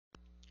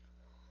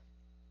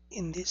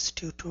In this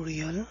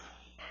tutorial,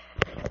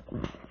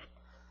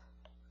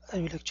 I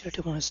will actually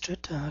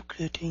demonstrate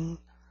creating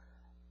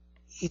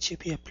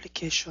EJB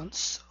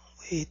applications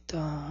with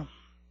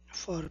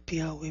for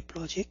Pia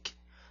WebLogic,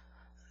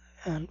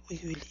 and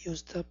we will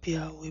use the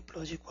Pia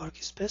WebLogic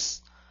workspace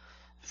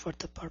for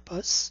the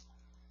purpose.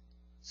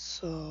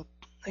 So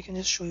I can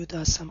just show you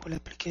the sample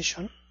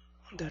application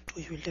that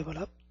we will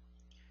develop.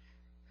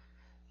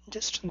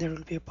 Just there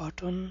will be a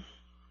button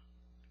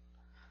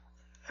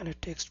and a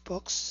text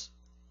box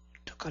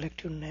to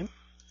collect your name.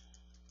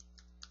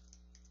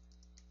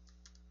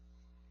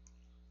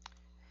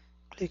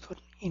 Click on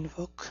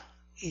invoke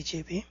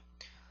EJB.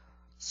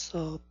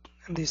 So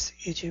in this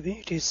EJB,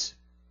 it is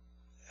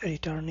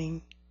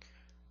returning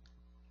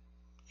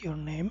your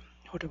name,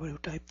 whatever you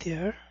type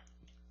there.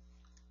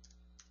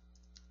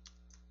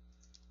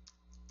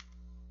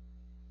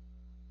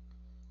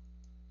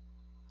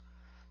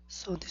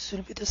 So this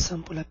will be the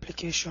sample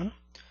application.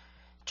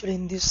 Actually,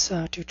 in this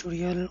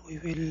tutorial, we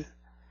will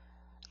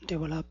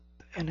develop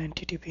an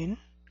entity bin,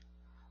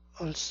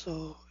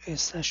 also a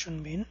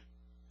session bin,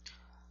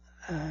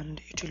 and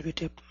it will be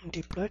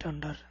deployed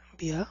under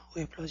via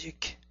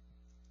WebLogic.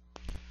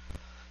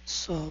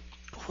 So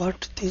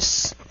what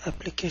this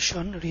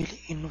application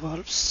really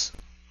involves,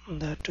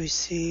 that we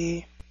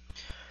see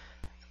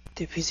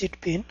the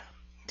visit bin.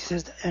 This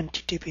is the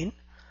entity bin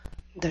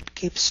that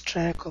keeps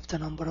track of the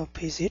number of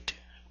visits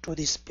to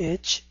this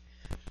page,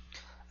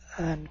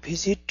 and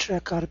visit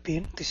tracker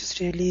bin, this is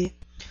really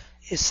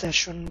a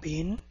session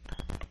bin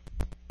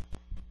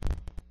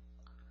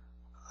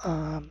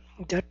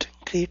that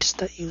greets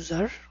the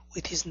user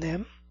with his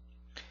name,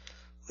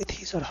 with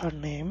his or her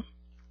name,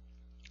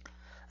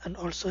 and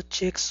also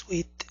checks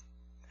with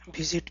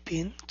visit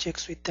bin,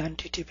 checks with the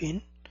entity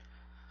bin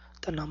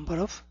the number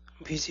of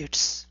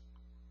visits.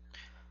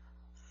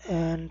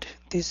 And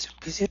this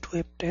visit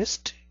web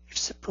test,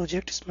 it's a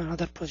project, it's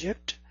another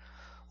project.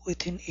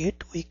 Within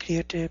it, we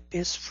create a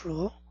page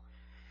flow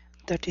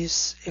that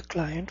is a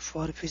client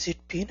for visit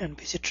bin and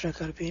visit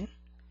tracker bin.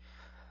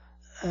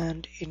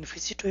 And in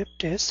visit web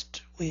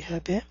test, we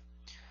have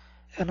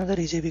another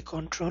EJB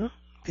control,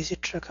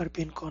 visit tracker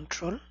bin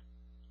control.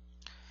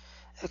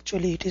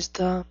 Actually, it is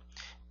the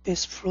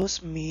page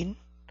flow's mean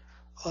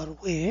or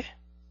way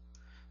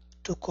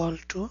to call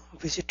to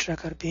visit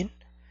tracker bin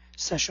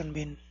session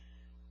bin.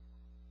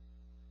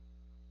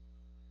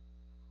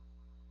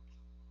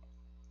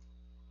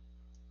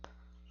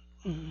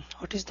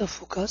 What is the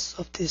focus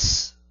of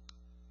this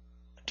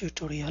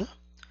tutorial?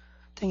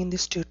 I think in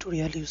this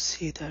tutorial you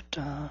see that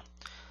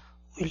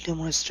we'll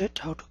demonstrate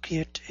how to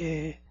create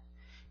a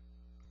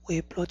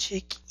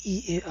WebLogic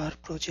EAR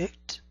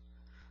project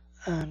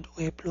and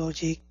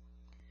WebLogic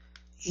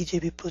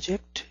EJB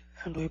project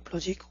and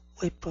WebLogic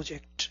web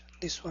project,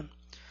 this one.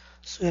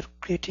 So we are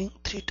creating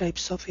three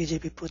types of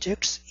EJB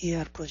projects: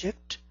 EAR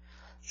project,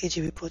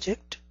 EJB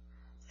project,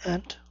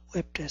 and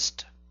web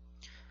test.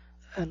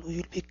 And we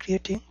will be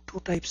creating two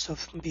types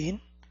of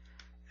bin,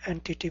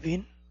 entity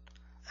bin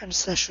and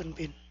session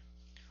bin.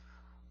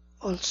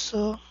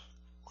 Also,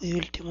 we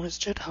will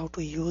demonstrate how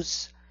to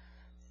use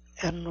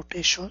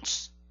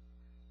annotations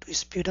to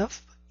speed up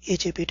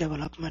EJB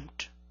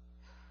development.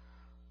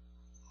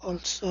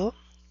 Also,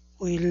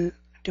 we will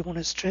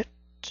demonstrate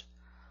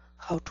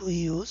how to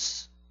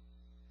use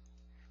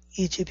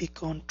EJB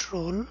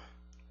control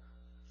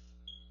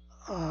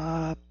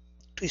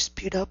to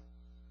speed up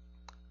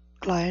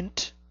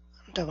client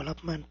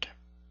development.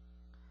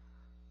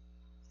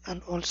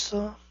 And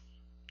also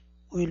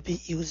we will be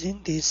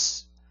using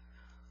this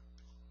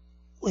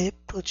web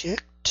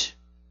project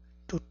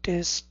to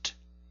test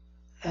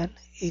an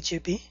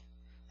EJB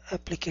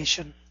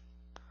application.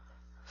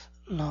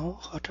 Now,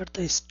 what are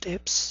the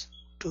steps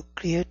to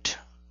create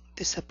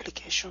this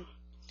application?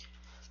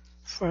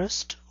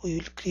 First, we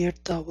will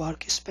create the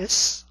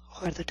workspace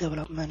where the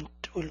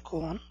development will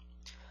go on.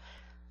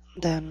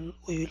 Then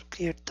we will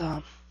create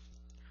the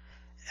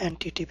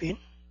entity bin,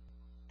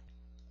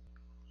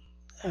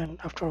 and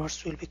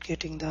afterwards we'll be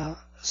creating the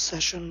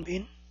session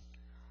bin,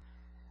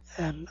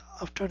 and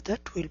after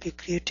that we'll be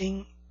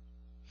creating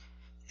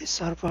a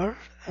server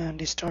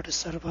and start a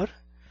server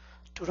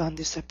to run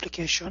this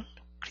application.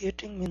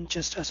 Creating means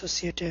just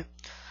associate a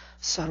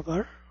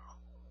server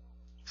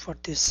for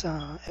this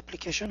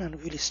application, and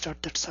we'll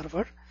start that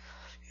server.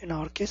 In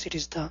our case, it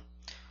is the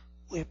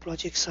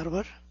WebLogic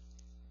server.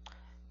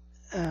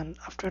 And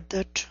after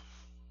that,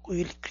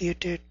 we will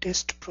create a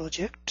test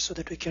project so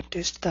that we can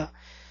test the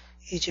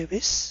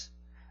EJBs,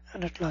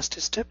 and at last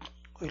step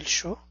we will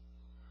show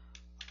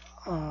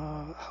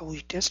how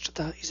we test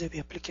the EJB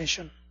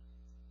application.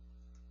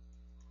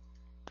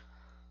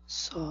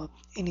 So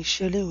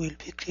initially we will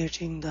be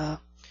creating the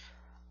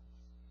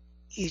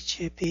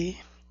EJB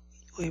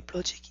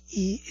WebLogic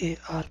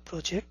EAR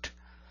project.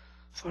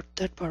 For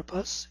that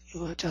purpose,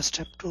 you just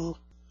have to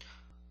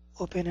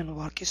open a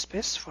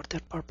workspace for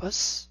that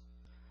purpose.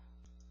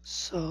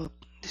 So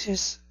this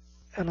is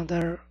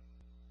another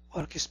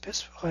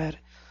workspace where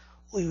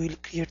we will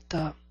create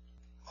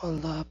all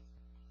the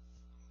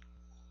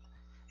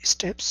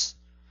steps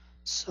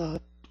So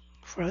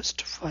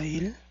first,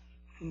 file,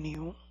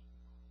 new,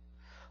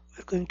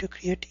 we're going to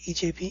create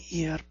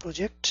EJB ER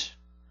project.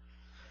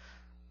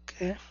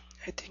 Okay,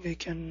 I think I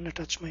can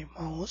attach my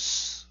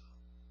mouse.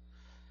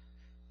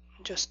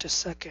 Just a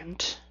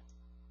second.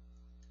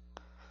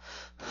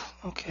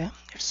 Okay,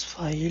 it's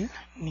file,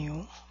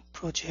 new,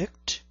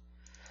 project,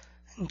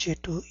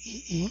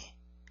 J2EE,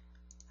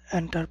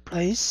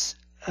 enterprise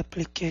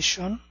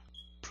application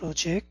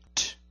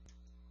project,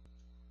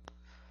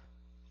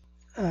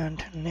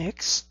 and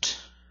next,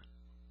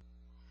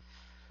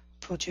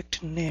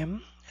 project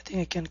name. I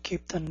think I can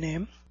keep the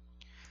name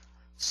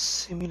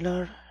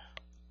similar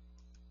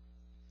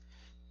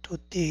to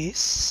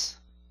this,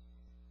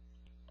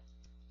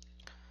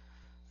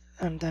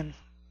 and then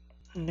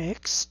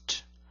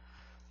next,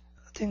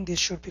 I think this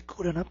should be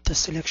good enough, the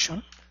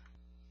selection.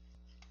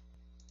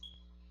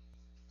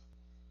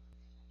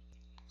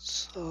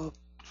 So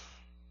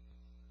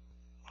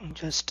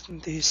just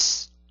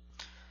this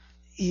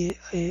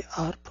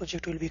EAR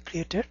project will be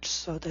created.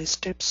 So the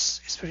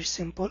steps is very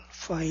simple: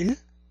 file,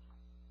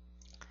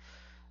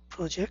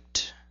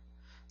 project,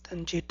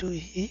 then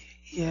J2E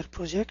ER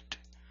project,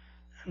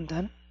 and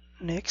then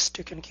next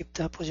you can keep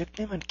the project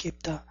name and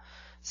keep the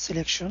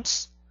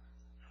selections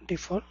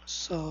default.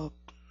 So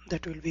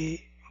that will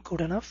be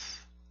good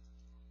enough.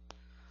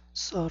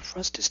 So our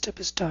first step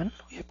is done.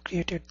 We have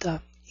created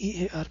the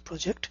EAR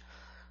project.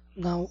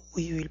 Now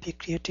we will be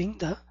creating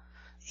the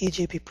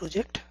EJB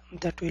project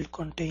that will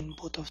contain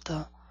both of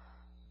the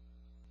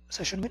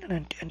session bin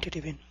and entity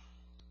bin.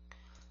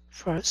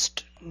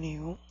 First,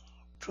 new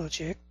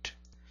project.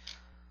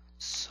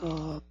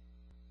 So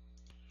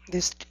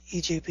this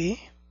EJB,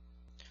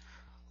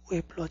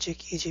 weblogic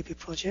EJB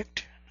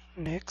project.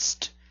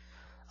 Next,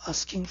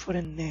 asking for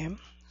a name.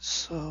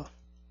 So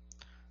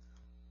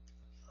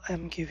I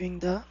am giving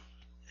the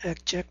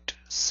exact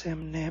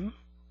same name,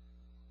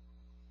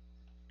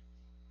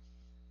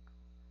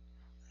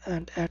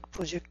 and add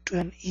project to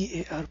an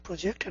EAR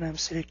project, and I'm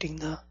selecting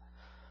the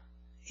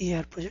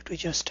EAR project we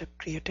just have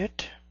created,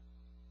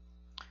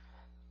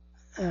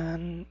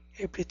 and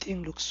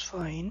everything looks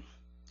fine.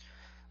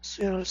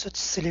 So we are also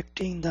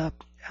selecting the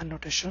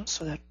annotation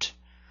so that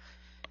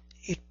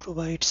it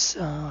provides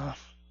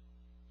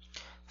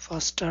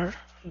faster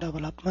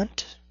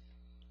development.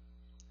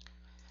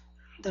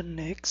 The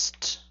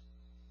next,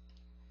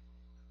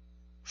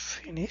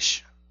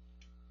 finish.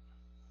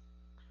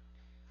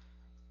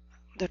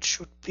 That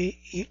should be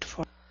it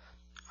for.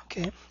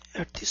 Okay,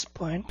 at this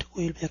point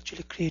we will be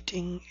actually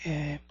creating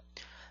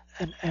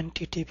an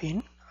entity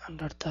bin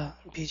under the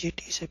visit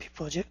EJB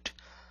project.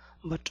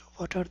 But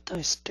what are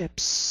the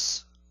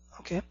steps?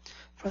 Okay,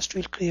 first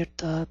we'll create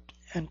the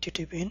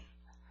entity bin,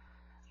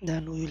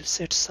 then we will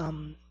set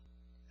some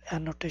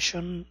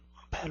annotation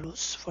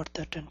values for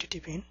that entity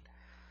bin,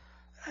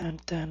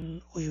 and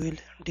then we will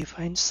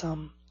define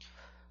some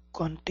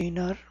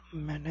container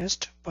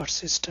managed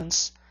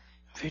persistence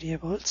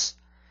variables,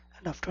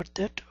 and after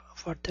that,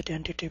 for that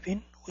entity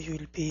bin we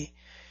will be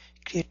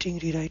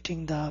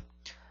rewriting the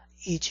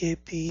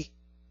EJB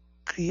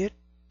create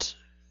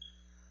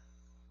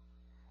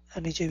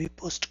and EJB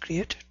post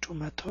create two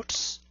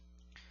methods.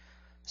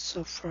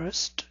 So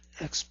first,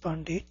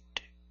 expand it,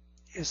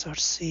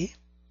 src,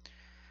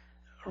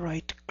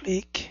 right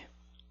click,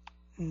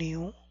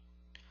 new,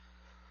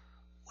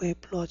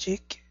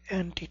 weblogic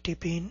entity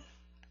bin,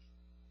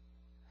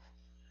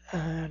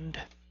 and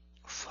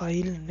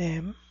file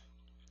name,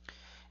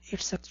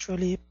 it's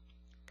actually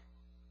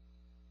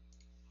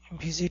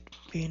visit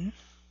bin.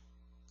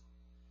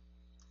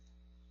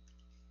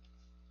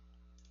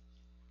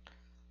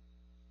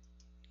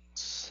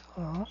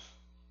 So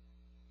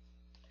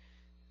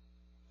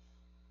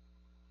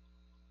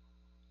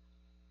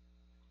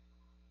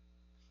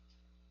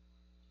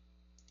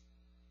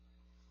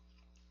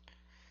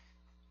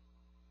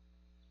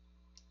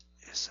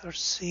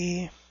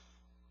src,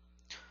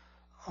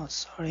 oh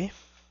sorry,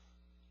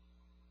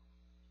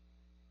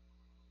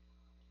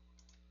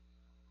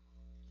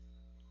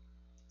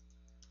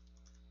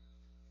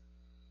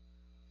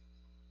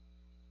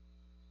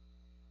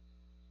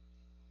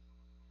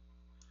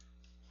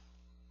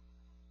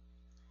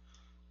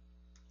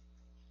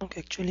 okay,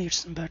 actually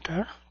it's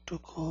better to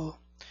go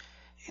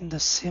in the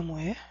same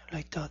way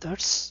like the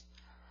others.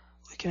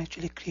 We can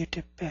actually create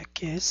a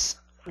package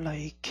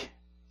like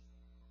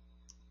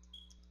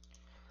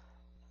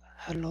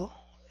hello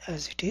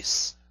as it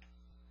is,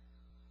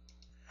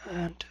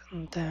 and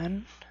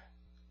then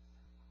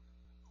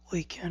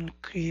we can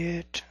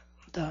create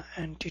the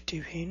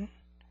entity bin,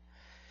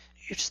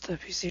 it's the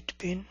visit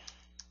bin,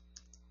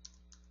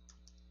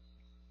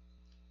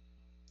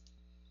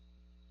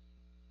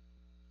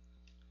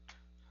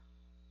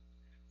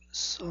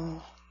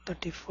 so the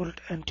default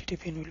entity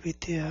bin will be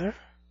there.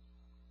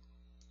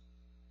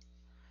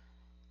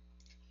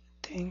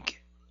 I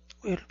think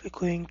we'll be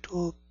going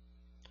to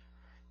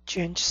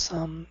change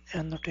some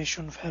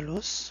annotation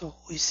values. So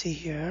we see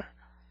here,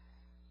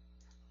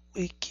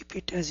 we keep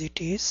it as it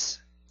is,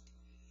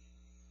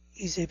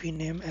 EJB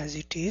name as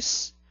it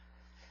is.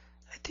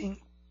 I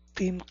think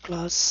stream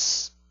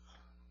class,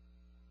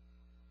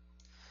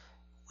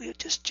 we are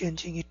just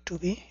changing it to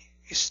be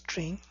a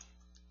string.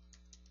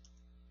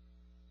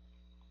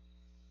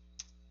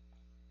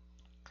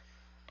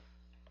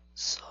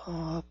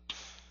 So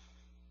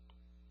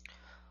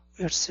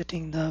we are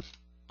setting the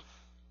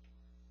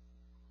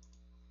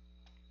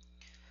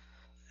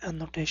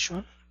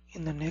annotation.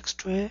 In the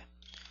next way,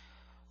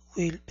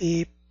 we'll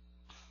be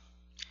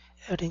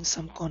adding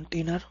some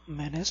container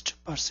managed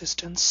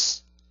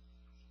persistence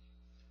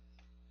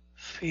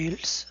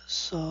fields.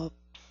 So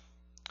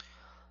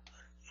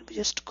we'll be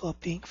just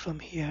copying from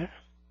here.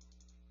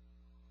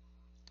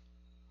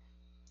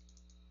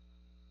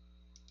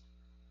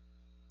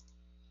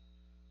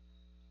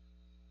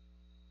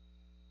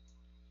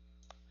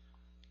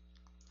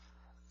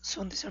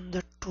 So these are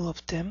the two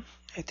of them.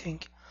 I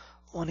think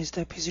one is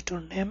the visitor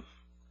name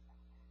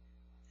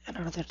and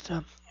another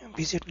the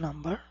visit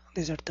number.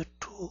 These are the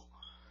two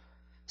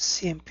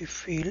CMP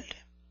field.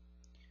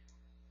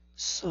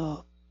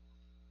 So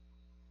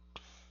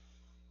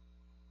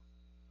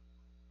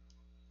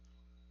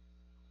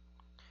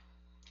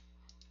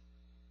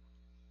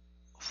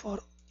for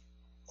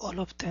all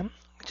of them,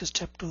 we just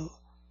have to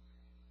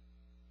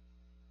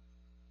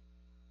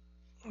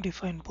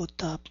define both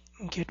the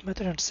get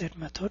method and set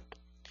method.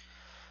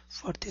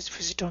 For this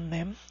visitor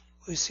name,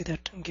 we see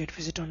that get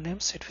visitor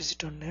name, set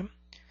visitor name,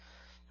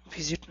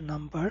 visit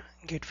number,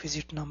 get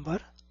visit number,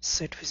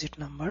 set visit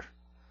number.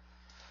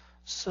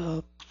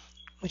 So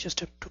we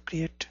just have to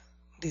create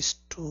these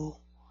two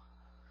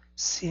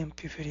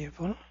CMP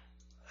variable.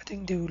 I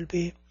think they will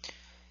be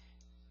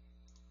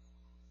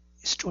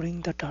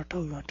storing the data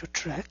we want to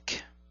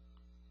track.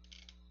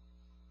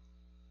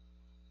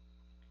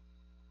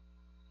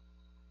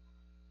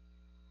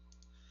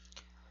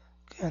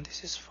 Okay, and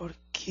this is for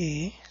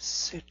key,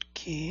 set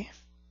key.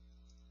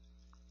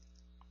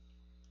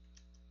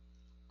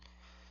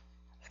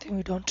 I think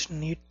we don't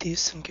need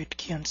this get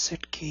key and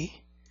set key.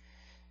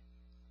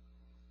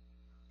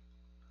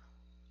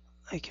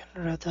 I can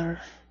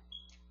rather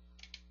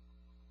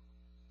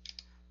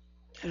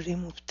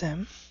remove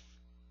them.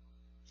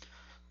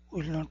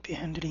 Will not be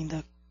handling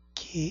the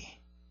key.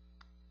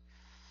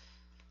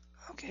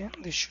 Okay,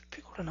 this should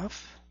be good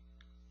enough.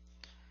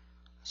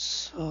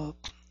 So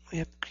we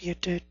have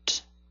created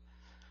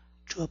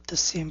two of the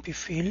CMP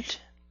field.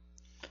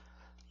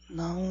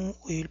 Now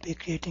we will be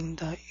creating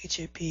the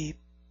EJB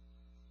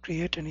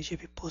create and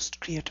EJB post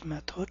create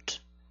method.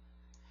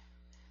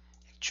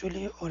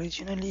 Actually,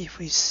 originally if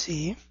we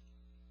see,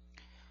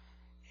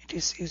 it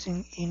is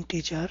using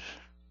integer,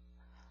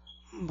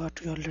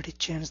 but we already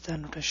changed the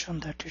notation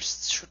that it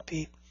should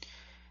be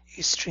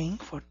a string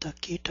for the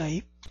key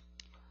type.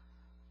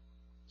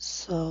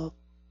 So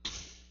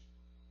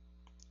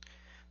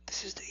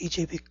this is the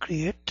EJB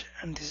create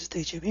and this is the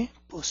EJB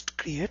post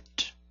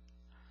create.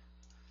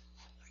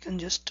 I can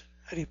just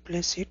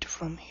replace it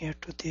from here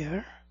to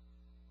there.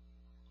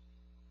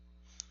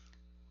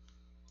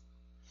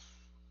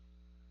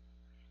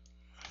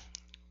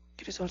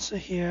 It is also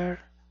here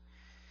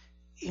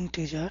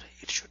integer.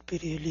 It should be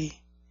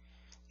really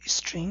a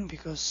string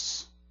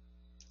because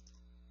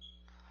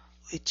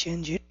we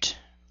change it,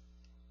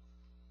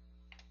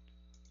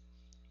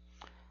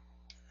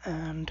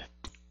 and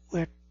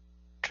we're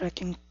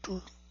tracking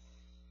two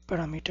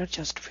parameters,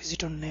 just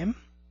visitor name.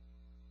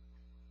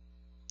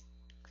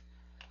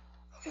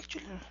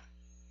 Actually,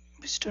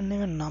 visitor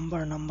name and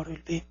number will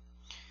be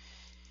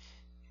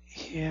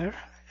here.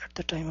 At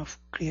the time of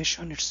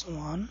creation it's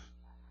 1,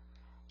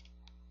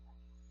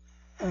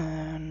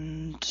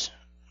 and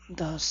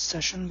the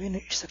session bin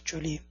is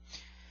actually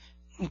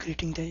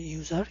greeting the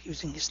user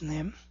using his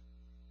name.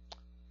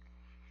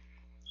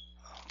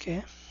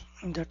 Okay,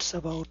 that's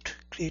about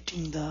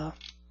creating the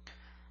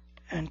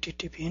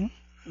entity bin.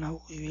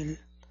 Now we will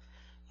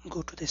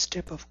go to the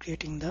step of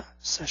creating the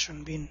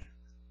session bin.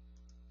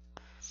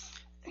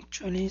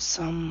 Actually,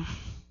 some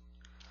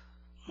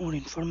more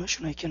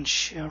information I can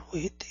share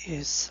with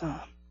is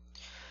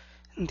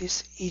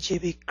this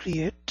EJB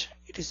create.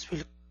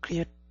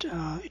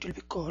 It will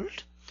be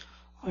called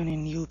when a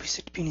new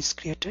visit bin is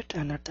created,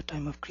 and at the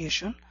time of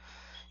creation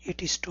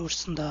it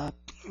stores the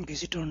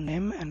visitor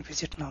name and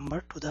visit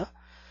number to the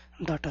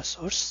data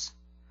source.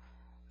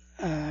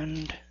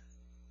 And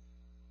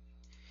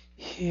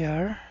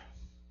here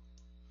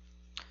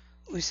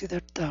we see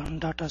that the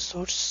data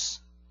source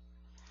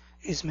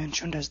is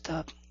mentioned as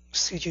the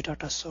CG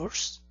data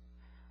source,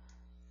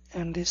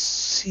 and this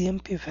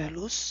CMP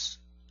values,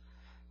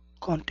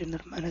 container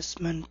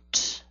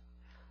management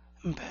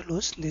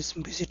values, this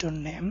visitor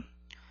name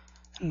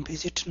and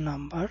visit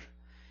number,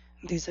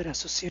 these are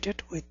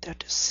associated with that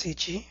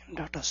CG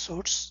data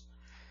source,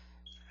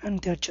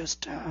 and they're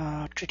just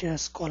treated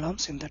as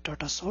columns in the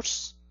data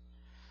source.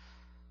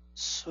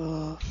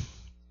 So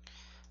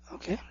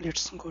okay,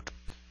 let's go to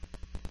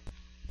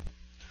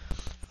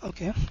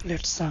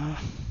let's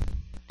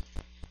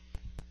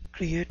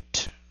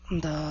create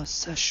the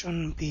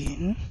session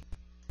bin.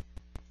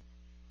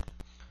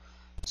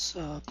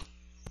 So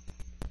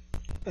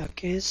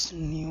package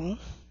new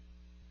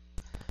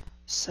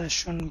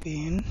session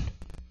bin,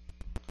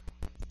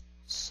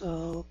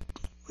 so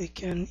we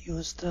can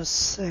use the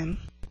same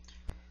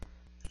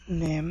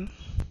name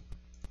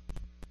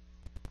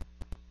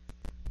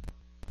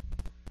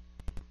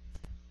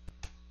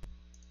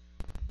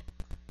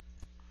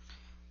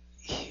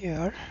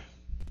here.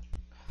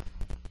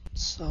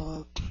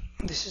 So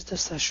this is the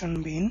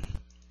session bin,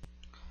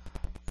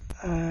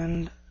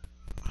 and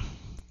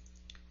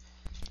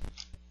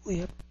we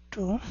have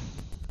to,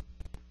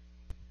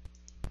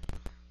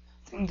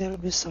 I think there will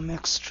be some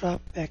extra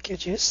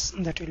packages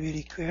that will be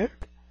required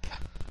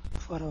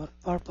for our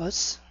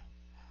purpose,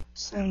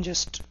 so I'm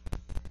just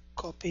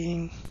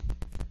copying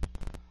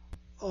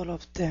all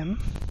of them.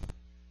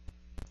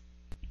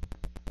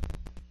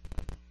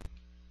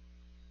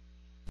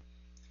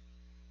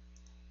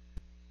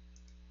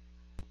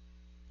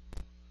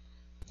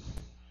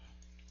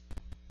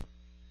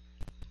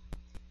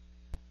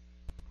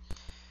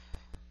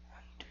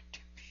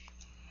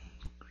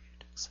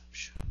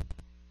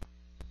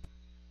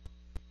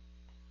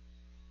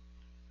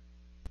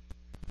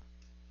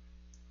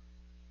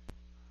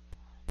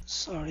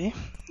 Sorry,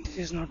 this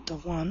is not the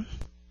one,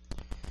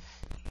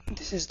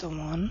 this is the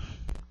one.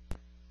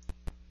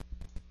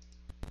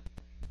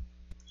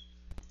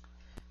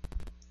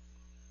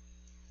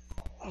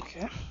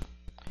 Okay,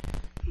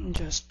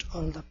 just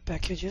all the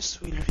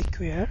packages will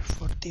require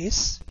for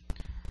this.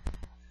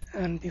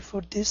 And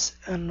before this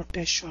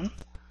annotation,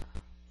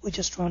 we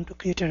just want to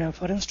create a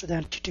reference to the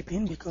entity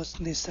bin, because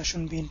this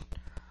session bin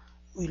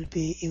will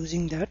be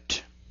using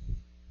that.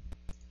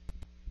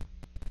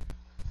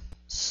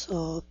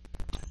 So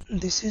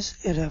this is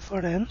a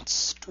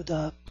reference to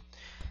the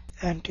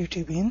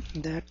entity bin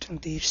that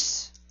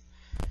this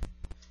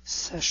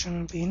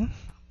session bin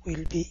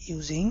will be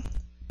using.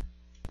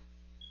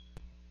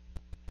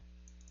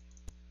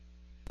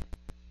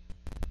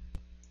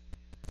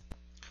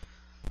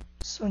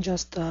 So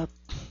just the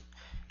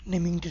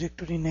naming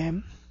directory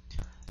name,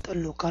 the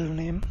local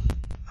name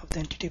of the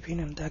entity bin,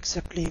 and the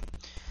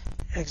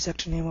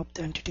exact name of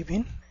the entity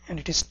bin, and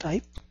it is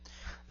type,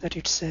 that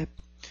it's a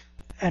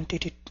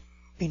entity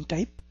bin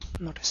type,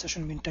 not a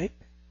session bin type,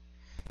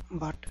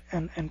 but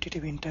an entity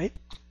bin type.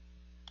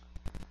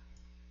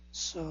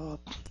 So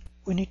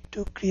we need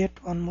to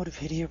create one more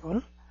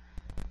variable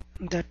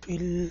that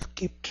will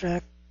keep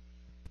track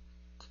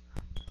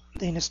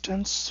the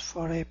instance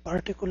for a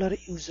particular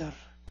user.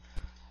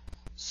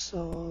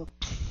 So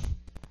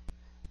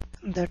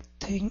that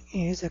thing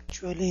is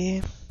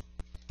actually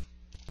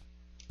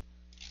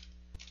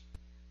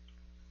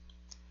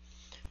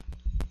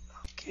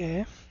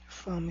okay.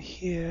 From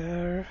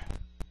here,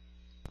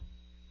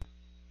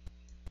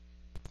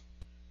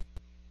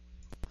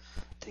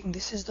 I think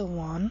this is the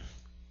one.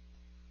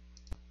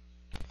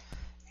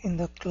 In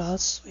the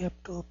class we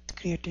have to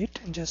create it,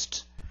 and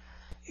just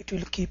it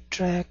will keep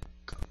track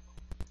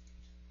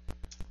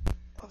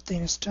of the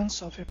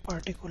instance of a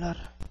particular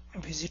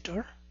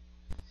visitor.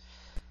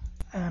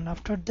 And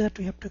after that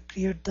we have to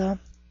create the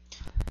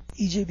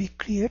ejb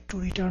create to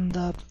return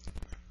the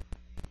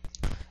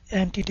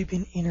entity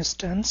bin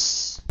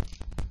instance.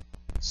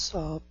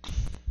 So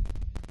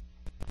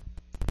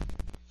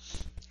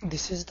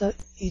this is the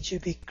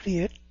ejb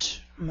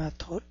create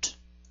method.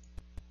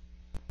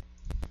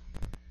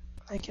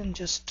 I can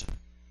just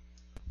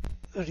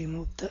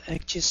remove the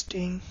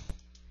existing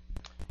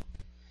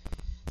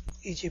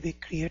ejb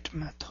create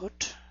method.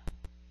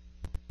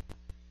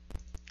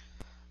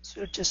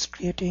 So we're just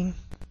creating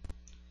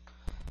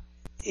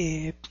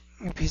a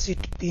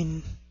visit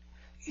bin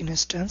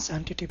instance,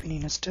 entity bin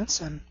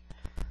instance, and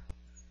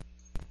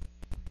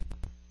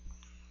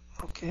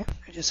okay,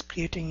 we're just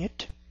creating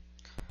it.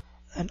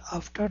 And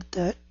after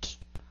that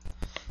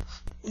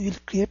we will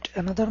create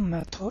another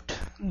method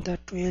that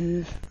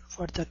will,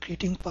 for the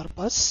creating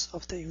purpose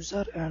of the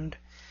user and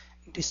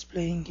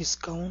displaying his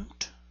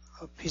count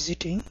of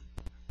visiting.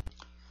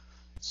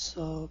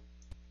 So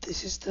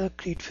this is the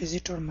create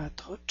visitor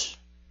method.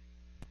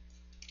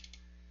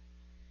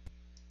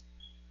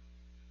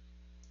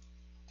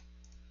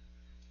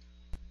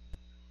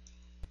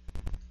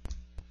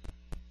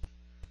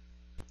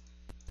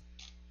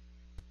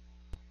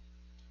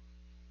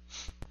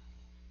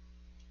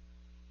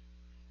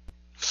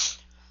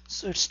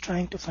 So it's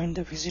trying to find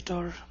the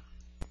visitor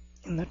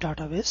in the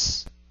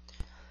database.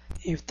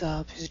 If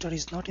the visitor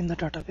is not in the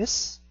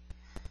database,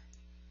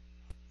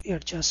 we are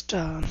just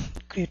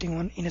creating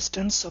one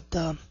instance of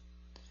the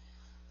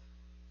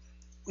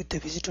with the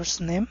visitor's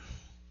name,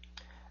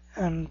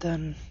 and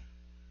then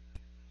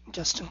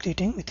just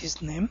creating with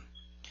his name.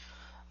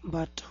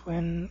 But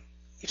when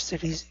it's a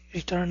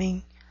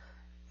returning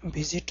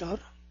visitor,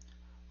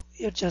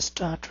 we are just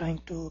trying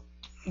to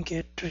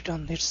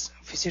return its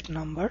visit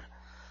number.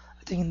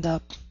 I think in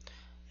the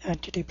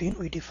entity bin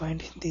we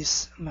defined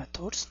these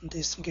methods,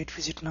 this get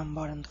visit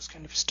number and those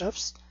kind of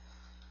stuffs.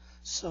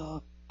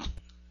 So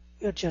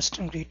we are just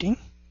greeting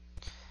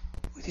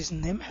with his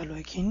name, hello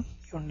again,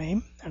 your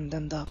name, and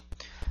then the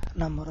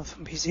number of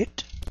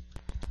visit,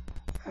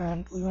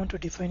 and we want to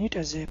define it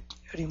as a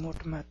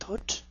remote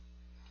method.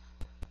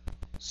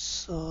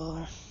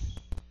 So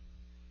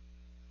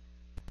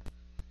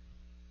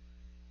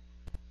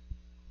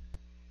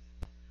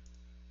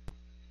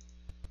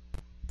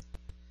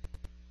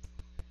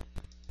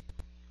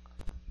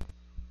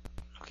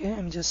Okay,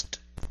 I'm just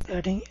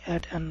adding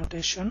add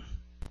annotation,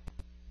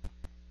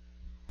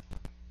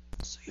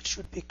 so it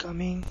should be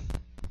coming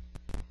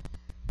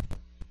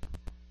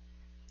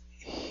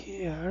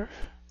here,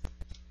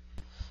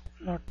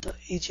 not the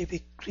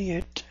EJB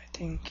create. I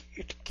think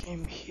it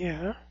came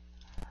here.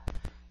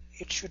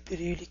 It should be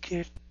really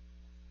create.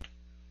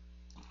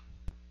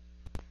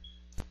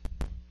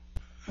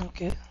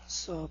 Okay,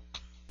 so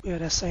we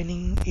are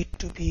assigning it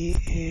to be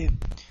a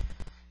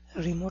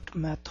remote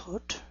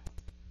method.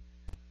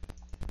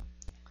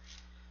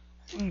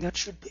 I think that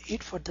should be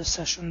it for the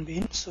session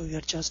bin. So we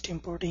are just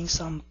importing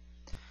some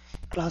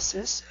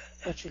classes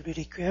that will be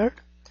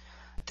required.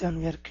 Then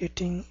we are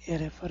creating a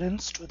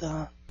reference to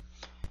the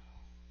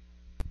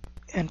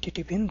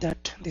entity bin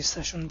that this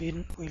session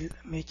bin will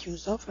make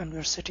use of, and we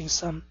are setting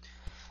some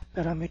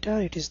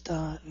parameter. It is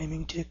the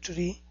naming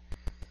directory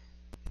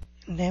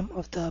name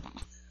of the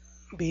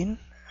bin,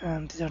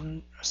 and these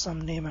are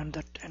some name and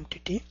that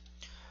entity.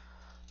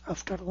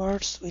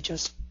 Afterwards, we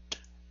just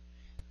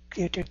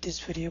created this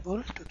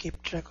variable to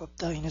keep track of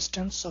the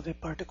instance of a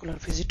particular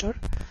visitor,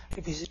 a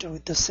visitor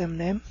with the same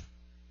name.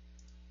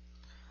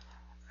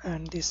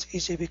 And this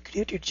EJB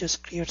create, it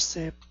just creates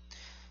a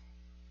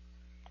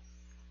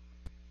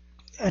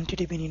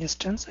entity bin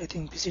instance, I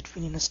think visit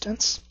bin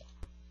instance.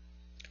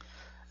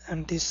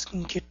 And this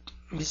get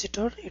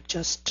visitor, it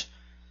just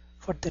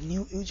for the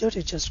new user,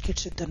 it just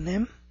gets with the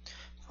name.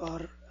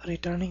 For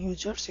returning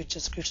users, it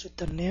just gets with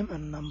the name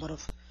and number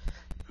of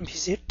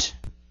visit.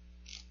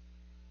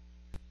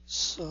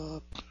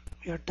 So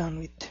we are done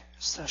with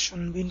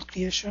session bin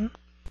creation.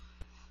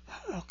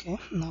 Okay,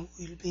 now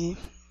we'll be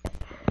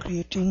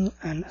creating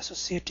and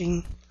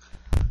associating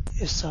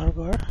a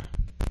server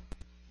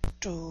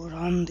to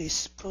run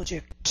this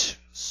project.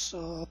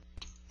 So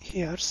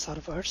here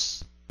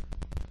servers,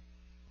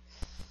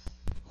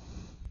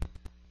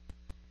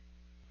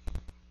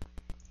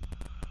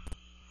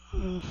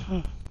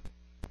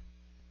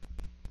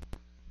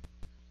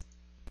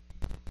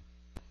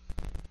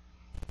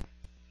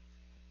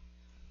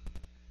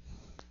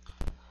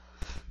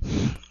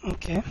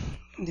 okay,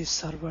 these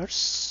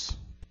servers,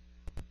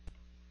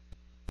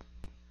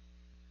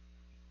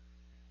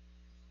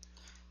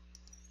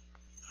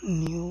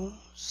 new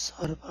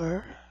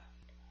server,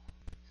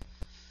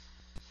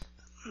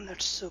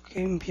 that's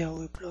okay, via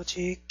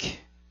weblogic,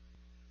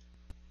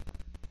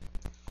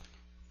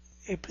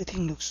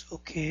 everything looks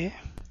okay.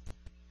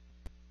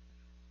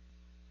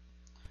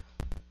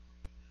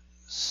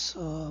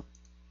 So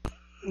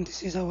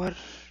this is our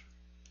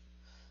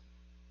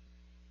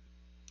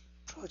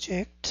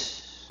project.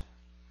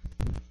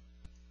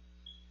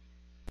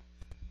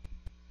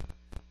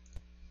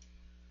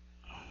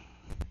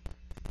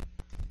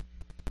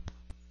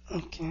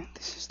 Okay,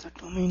 this is the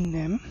domain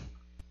name.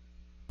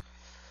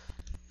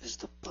 This is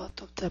the path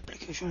of the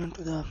application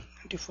to the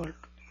default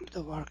to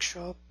the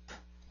workshop.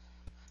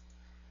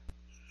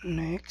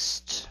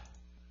 Next,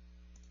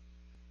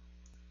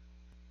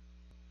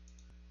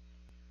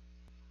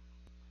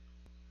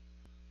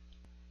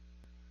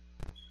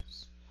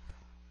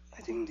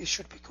 I think this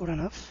should be good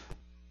enough.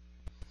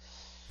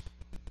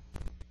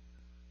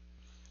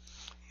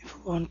 If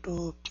we want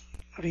to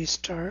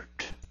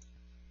restart,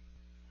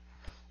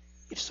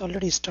 it's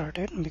already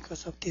started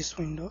because of this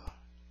window,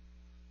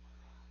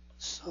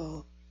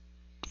 so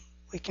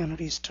we can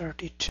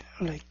restart it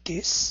like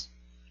this.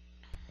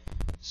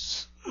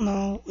 So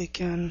now we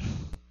can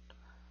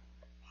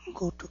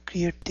go to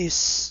create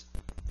this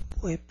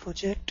web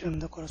project and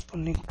the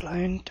corresponding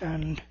client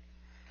and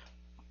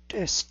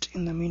test.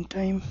 In the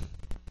meantime,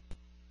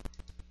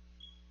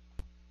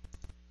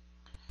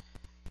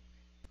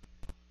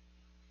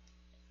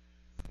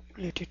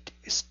 let it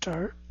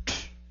start.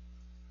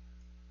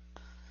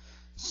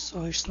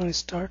 So it's now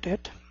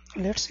started.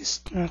 Let's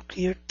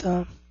create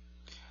the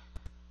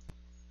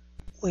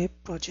web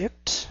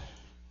project.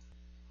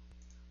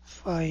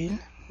 File,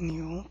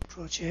 new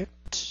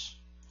project,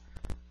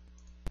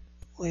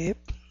 web,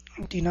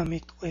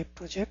 dynamic web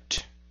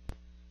project.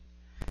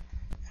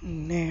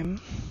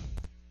 Name,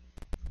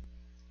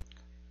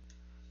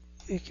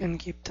 we can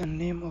give the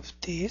name of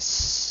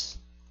this.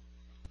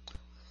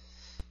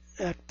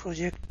 Add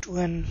project to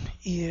an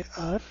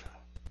EAR.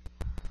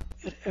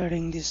 We're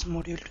adding this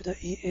module to the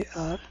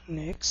EAR.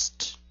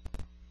 Next,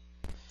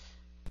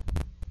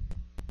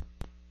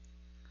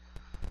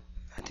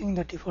 I think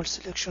the default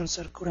selections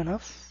are good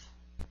enough.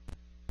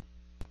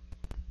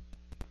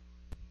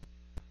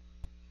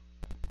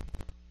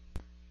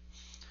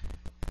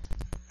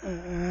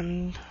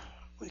 And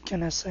we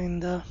can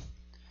assign the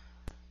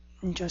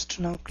just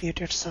now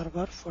created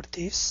server for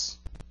this.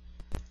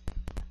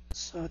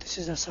 So this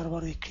is a server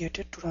we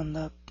created to run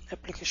the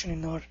application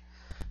in our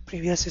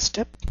previous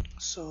step,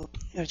 so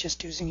we are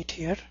just using it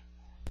here.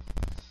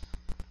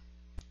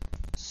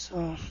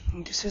 So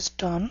this is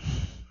done.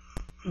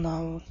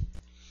 Now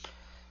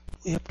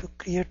we have to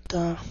create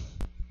the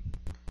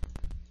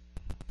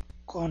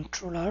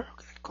controller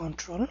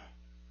control.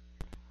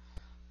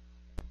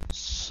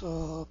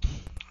 So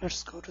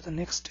let's go to the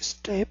next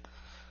step.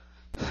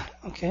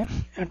 Okay,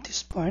 at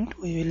this point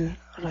we will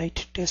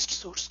write test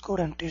source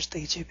code and test the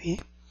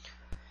EJB.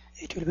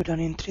 It will be done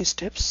in 3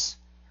 steps.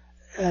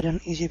 Add an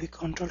EJB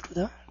control to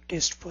the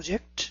test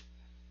project.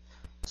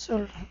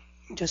 So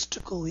just to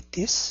go with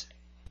this,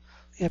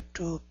 we have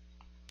to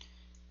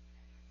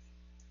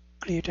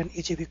create an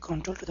EJB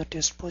control to the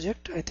test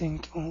project. I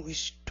think we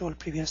told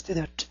previously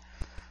that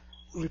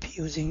we'll be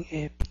using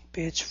a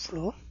page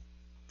flow.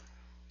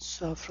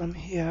 So from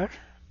here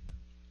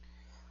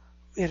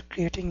we are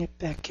creating a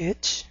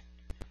package.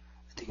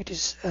 I think it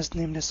is as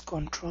named as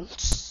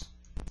controls.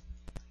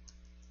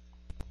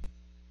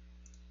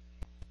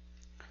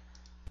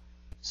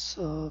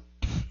 So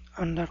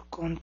under